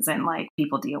happens and like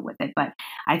people deal with it. But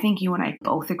I think you and I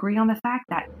both agree on the fact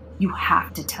that you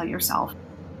have to tell yourself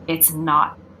it's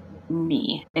not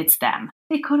me, it's them.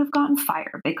 They could have gotten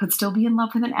fired. They could still be in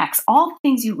love with an ex. All the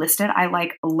things you listed, I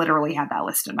like literally had that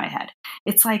list in my head.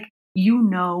 It's like,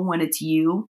 when it's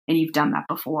you and you've done that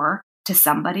before to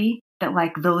somebody, that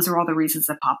like those are all the reasons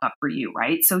that pop up for you,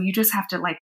 right? So you just have to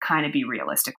like kind of be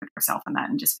realistic with yourself in that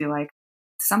and just be like,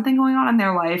 something going on in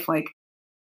their life, like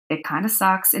it kind of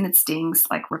sucks and it stings,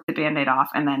 like rip the Band-Aid off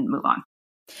and then move on.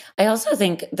 I also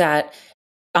think that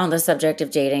on the subject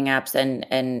of dating apps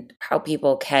and how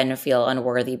people can feel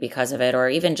unworthy because of it, or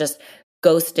even just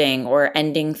ghosting or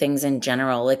ending things in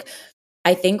general, like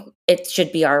I think it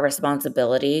should be our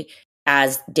responsibility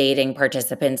as dating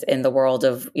participants in the world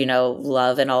of,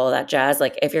 love and all of that jazz.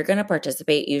 Like, if you're going to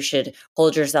participate, you should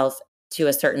hold yourself to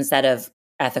a certain set of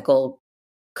ethical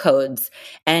codes.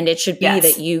 And it should be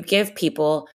that you give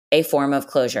people a form of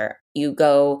closure. You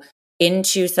go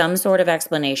into some sort of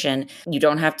explanation. You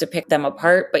don't have to pick them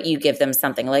apart, but you give them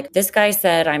something like, this guy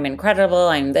said, I'm incredible,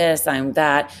 I'm this, I'm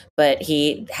that, but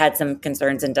he had some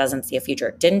concerns and doesn't see a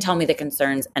future. Didn't tell me the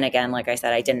concerns. And again, like I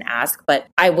said, I didn't ask, but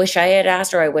I wish I had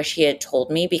asked, or I wish he had told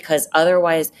me, because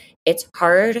otherwise it's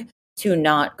hard to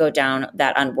not go down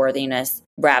that unworthiness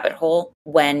rabbit hole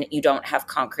when you don't have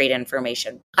concrete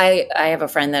information. I have a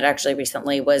friend that actually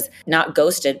recently was not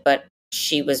ghosted, but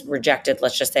she was rejected,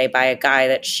 let's just say, by a guy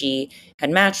that she had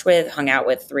matched with, hung out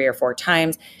with 3 or 4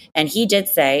 times. And he did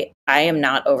say, I am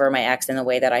not over my ex in the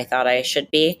way that I thought I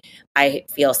should be. I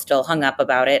feel still hung up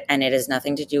about it. And it has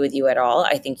nothing to do with you at all.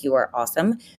 I think you are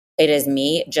awesome. It is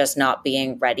me just not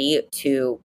being ready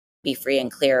to be free and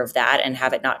clear of that and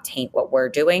have it not taint what we're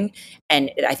doing.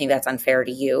 And I think that's unfair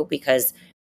to you because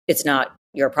it's not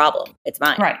your problem. It's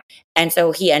mine. Right. And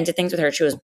so he ended things with her. She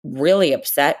was really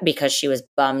upset because she was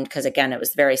bummed because, again, it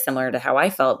was very similar to how I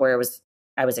felt, where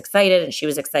I was excited and she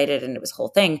was excited and it was a whole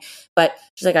thing. But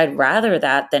she's like, I'd rather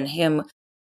that than him,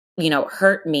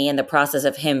 hurt me in the process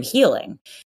of him healing.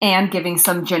 And giving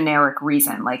some generic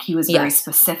reason. Like, he was very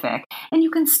specific. And you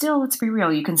can still, let's be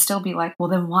real, you can still be like, well,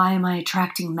 then why am I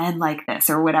attracting men like this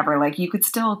or whatever? Like, you could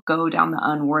still go down the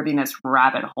unworthiness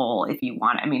rabbit hole if you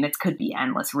want. I mean, it could be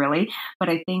endless, really. But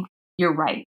I think you're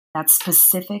right. That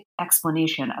specific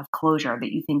explanation of closure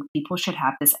that you think people should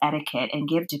have this etiquette and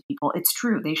give to people, it's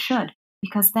true. They should.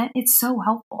 Because then it's so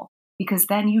helpful. Because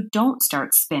then you don't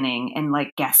start spinning and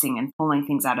like guessing and pulling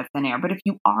things out of thin air. But if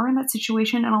you are in that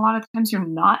situation, and a lot of times you're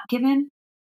not given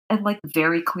a like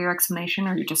very clear explanation,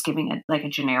 or you're just giving it like a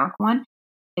generic one,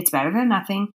 it's better than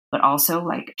nothing. But also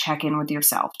like check in with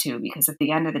yourself too, because at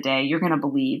the end of the day, you're going to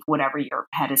believe whatever your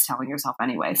head is telling yourself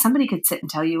anyway. Somebody could sit and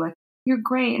tell you like, you're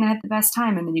great and I had the best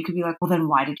time. And then you could be like, well, then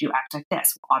why did you act like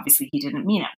this? Well, obviously he didn't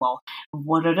mean it. Well,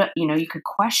 what did it, you could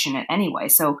question it anyway.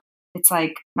 So it's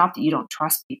like, not that you don't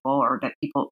trust people or that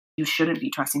you shouldn't be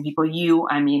trusting people.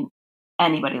 I mean,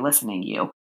 anybody listening,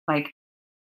 like,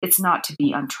 it's not to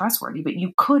be untrustworthy, but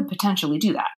you could potentially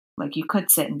do that. Like, you could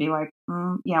sit and be like,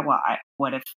 yeah, well,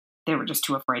 what if they were just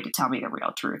too afraid to tell me the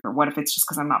real truth? Or what if it's just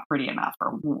because I'm not pretty enough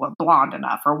or blonde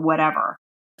enough or whatever?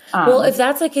 Well, if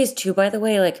that's the case too, by the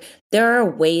way, like, there are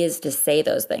ways to say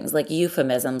those things, like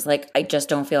euphemisms, like, I just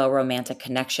don't feel a romantic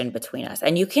connection between us.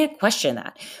 And you can't question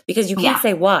that because you can't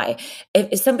say why.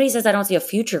 If somebody says, I don't see a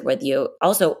future with you,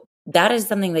 also, that is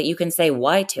something that you can say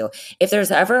why to. If there's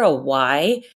ever a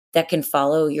why that can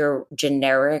follow your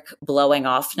generic blowing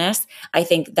offness, I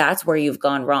think that's where you've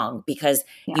gone wrong because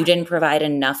you didn't provide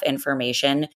enough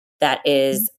information that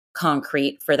is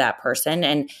concrete for that person.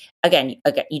 And again,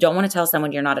 you don't want to tell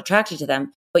someone you're not attracted to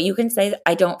them, but you can say,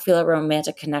 I don't feel a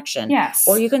romantic connection. Yes.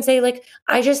 Or you can say, like,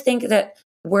 I just think that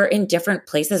we're in different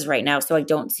places right now, so I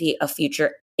don't see a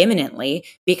future imminently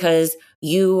because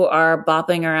you are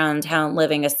bopping around town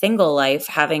living a single life,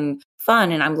 having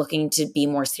fun, and I'm looking to be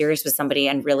more serious with somebody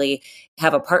and really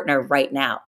have a partner right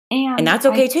now. And that's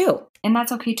okay too. And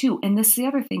that's okay too. And this is the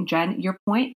other thing, Jen, your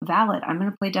point, valid. I'm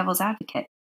going to play devil's advocate.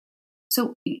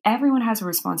 So everyone has a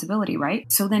responsibility, right?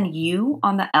 So then you,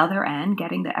 on the other end,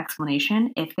 getting the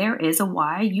explanation, if there is a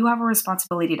why, you have a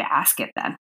responsibility to ask it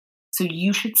then. So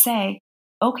you should say,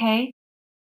 okay,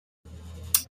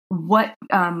 what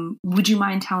would you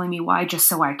mind telling me why, just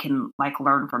so I can like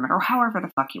learn from it, or however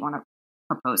the fuck you want to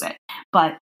propose it.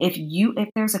 But if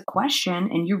there's a question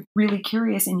and you're really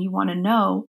curious and you want to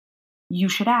know, you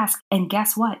should ask. And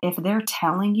guess what? If they're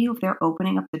telling you, if they're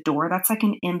opening up the door, that's like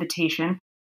an invitation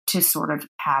to sort of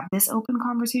have this open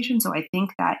conversation. So I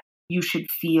think that you should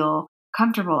feel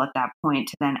comfortable at that point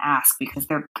to then ask because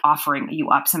they're offering you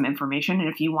up some information. And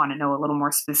if you want to know a little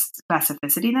more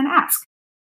specificity, then ask.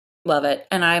 Love it.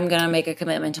 And I'm going to make a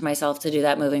commitment to myself to do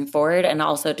that moving forward and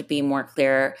also to be more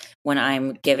clear when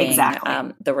I'm giving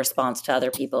the response to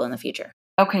other people in the future.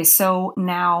 Okay. So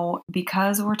now,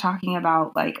 because we're talking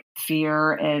about like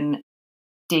fear and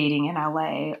dating in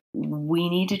LA, we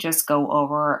need to just go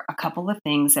over a couple of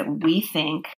things that we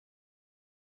think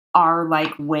are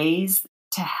like ways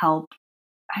to help.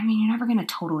 I mean, you're never going to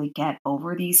totally get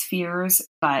over these fears,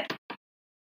 but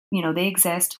they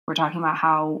exist. We're talking about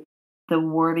how the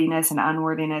worthiness and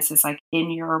unworthiness is like in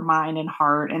your mind and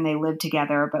heart and they live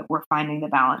together, but we're finding the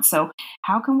balance. So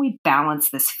how can we balance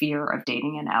this fear of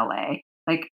dating in LA?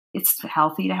 Like, it's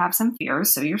healthy to have some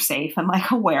fears, so you're safe and like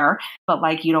aware, but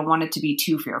like you don't want it to be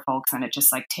too fearful because then it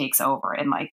just like takes over and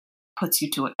like puts you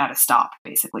at a stop,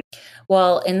 basically.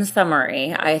 Well, in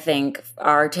summary, I think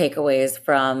our takeaways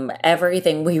from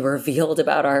everything we revealed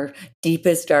about our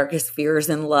deepest, darkest fears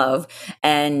in love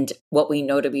and what we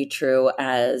know to be true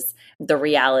as the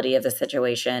reality of the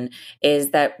situation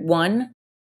is that, one,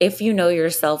 if you know your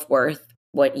self-worth,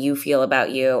 what you feel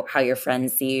about you, how your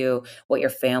friends see you, what your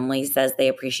family says they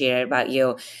appreciate about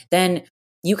you, then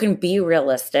you can be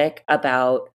realistic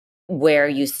about where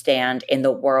you stand in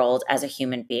the world as a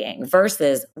human being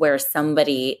versus where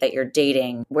somebody that you're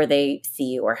dating, where they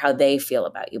see you or how they feel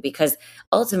about you. Because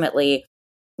ultimately,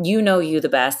 you know you the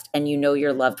best and you know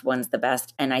your loved ones the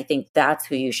best. And I think that's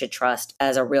who you should trust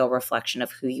as a real reflection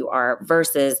of who you are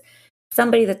versus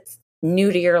somebody that's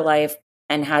new to your life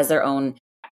and has their own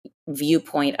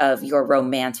viewpoint of your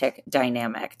romantic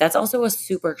dynamic. That's also a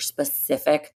super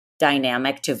specific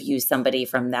dynamic to view somebody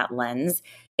from that lens.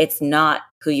 It's not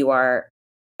who you are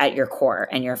at your core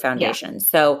and your foundation.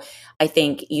 So I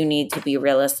think you need to be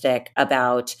realistic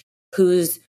about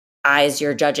whose eyes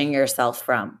you're judging yourself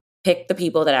from. Pick the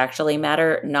people that actually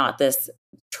matter, not this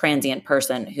transient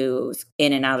person who's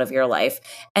in and out of your life.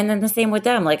 And then the same with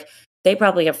them. Like they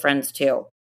probably have friends too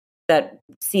that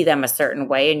see them a certain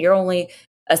way. And you're only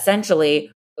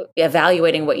essentially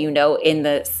evaluating what you know in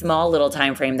the small little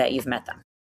time frame that you've met them.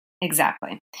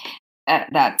 Exactly.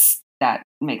 That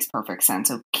makes perfect sense.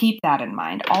 So keep that in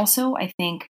mind. Also, I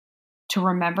think to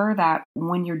remember that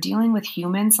when you're dealing with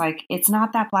humans, like it's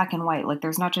not that black and white. Like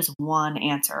there's not just one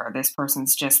answer. This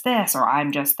person's just this or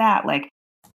I'm just that. Like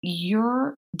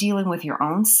you're dealing with your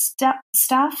own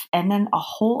stuff and then a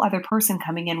whole other person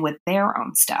coming in with their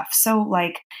own stuff. So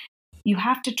like you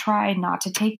have to try not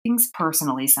to take things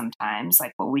personally sometimes,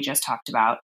 like what we just talked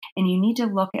about. And you need to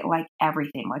look at like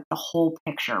everything, like the whole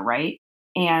picture, right?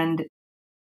 And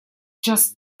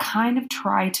just kind of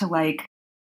try to like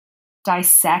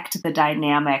dissect the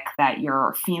dynamic that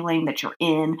you're feeling, that you're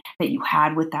in, that you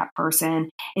had with that person.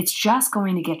 It's just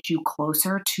going to get you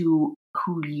closer to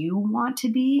who you want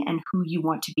to be and who you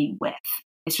want to be with.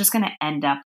 It's just going to end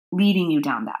up leading you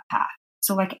down that path.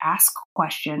 So like ask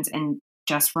questions and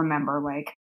just remember,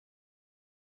 like,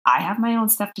 I have my own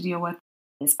stuff to deal with.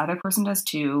 This other person does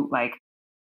too. Like,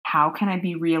 how can I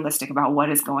be realistic about what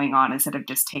is going on instead of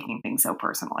just taking things so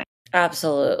personally?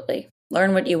 Absolutely.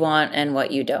 Learn what you want and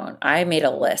what you don't. I made a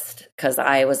list because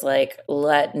I was like,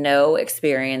 let no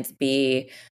experience be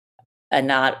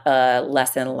not a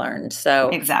lesson learned. So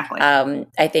exactly.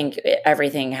 I think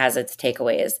everything has its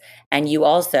takeaways. And you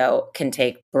also can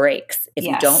take breaks. If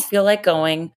you don't feel like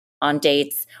going on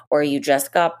dates or you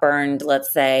just got burned,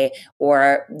 let's say,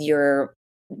 or you're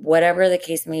whatever the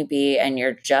case may be, and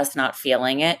you're just not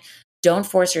feeling it, don't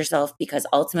force yourself because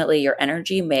ultimately your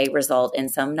energy may result in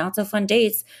some not so fun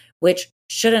dates, which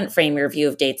shouldn't frame your view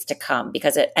of dates to come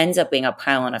because it ends up being a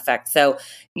pile-on effect. So,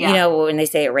 you know, when they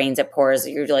say it rains, it pours,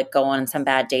 you're like going on some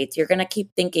bad dates, you're going to keep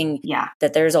thinking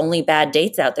that there's only bad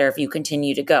dates out there if you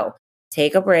continue to go.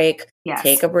 Take a break,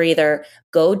 take a breather,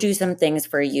 go do some things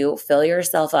for you, fill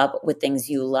yourself up with things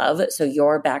you love so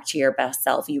you're back to your best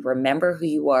self. You remember who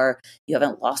you are. You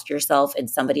haven't lost yourself in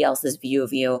somebody else's view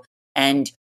of you. And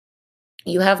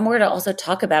you have more to also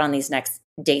talk about on these next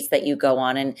dates that you go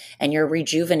on, and you're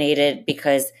rejuvenated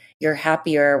because you're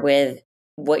happier with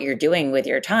what you're doing with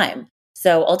your time.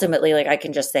 So ultimately, like I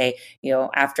can just say, you know,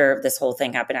 after this whole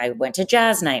thing happened, I went to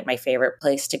jazz night, my favorite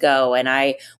place to go. And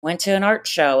I went to an art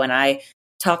show and I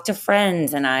talked to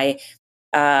friends and I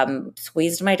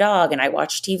squeezed my dog and I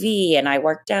watched TV and I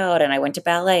worked out and I went to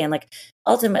ballet. And like,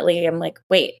 ultimately I'm like,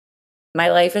 wait, my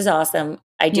life is awesome.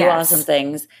 I do awesome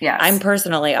things. I'm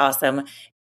personally awesome.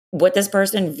 What this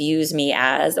person views me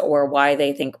as or why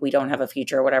they think we don't have a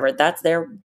future or whatever, that's their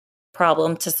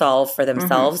problem to solve for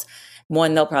themselves.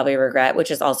 One they'll probably regret,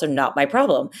 which is also not my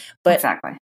problem. But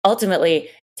ultimately,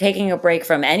 taking a break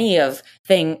from anything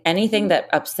that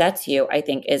upsets you, I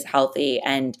think is healthy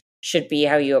and should be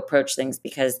how you approach things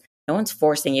because no one's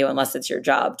forcing you unless it's your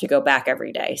job to go back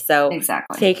every day. So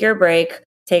take your break,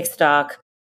 take stock,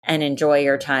 and enjoy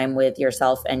your time with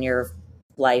yourself and your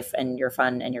life and your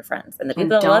fun and your friends and the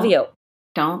people that love you.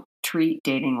 Don't treat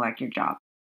dating like your job.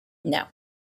 No.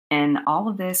 And all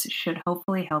of this should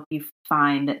hopefully help you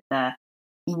find the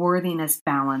worthiness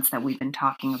balance that we've been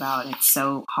talking about. It's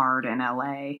so hard in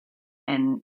LA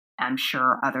and I'm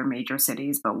sure other major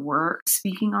cities, but we're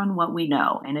speaking on what we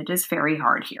know. And it is very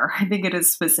hard here. I think it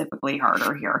is specifically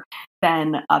harder here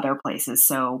than other places.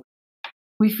 So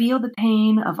we feel the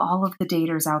pain of all of the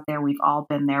daters out there. We've all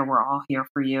been there. We're all here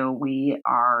for you. We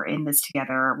are in this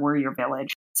together. We're your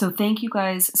village. So thank you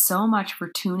guys so much for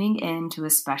tuning in to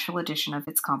a special edition of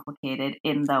It's Complicated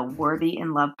in the Worthy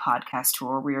in Love podcast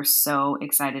tour. We are so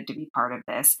excited to be part of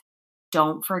this.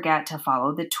 Don't forget to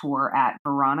follow the tour at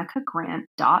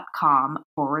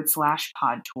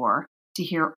veronicagrant.com/pod tour to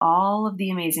hear all of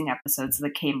the amazing episodes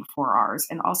that came before ours.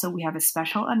 And also we have a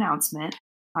special announcement.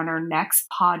 on our next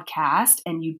podcast,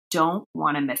 and you don't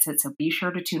want to miss it. So be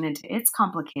sure to tune into It's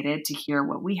Complicated to hear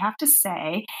what we have to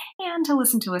say and to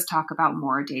listen to us talk about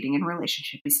more dating and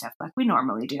relationship-y stuff like we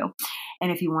normally do.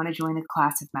 And if you want to join the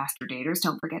class of master daters,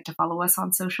 don't forget to follow us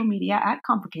on social media at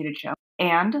Complicated Show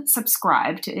and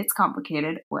subscribe to It's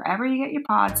Complicated wherever you get your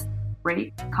pods.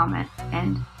 Rate, comment,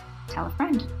 and tell a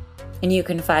friend. And you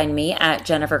can find me at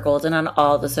Jennifer Golden on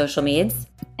all the social medias.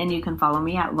 And you can follow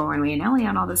me at Lauren Leonelli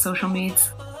on all the social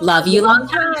medias. Love you long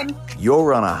time.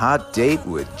 You're on a hot date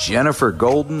with Jennifer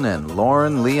Golden and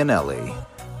Lauren Leonelli.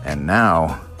 And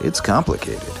now it's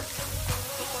complicated.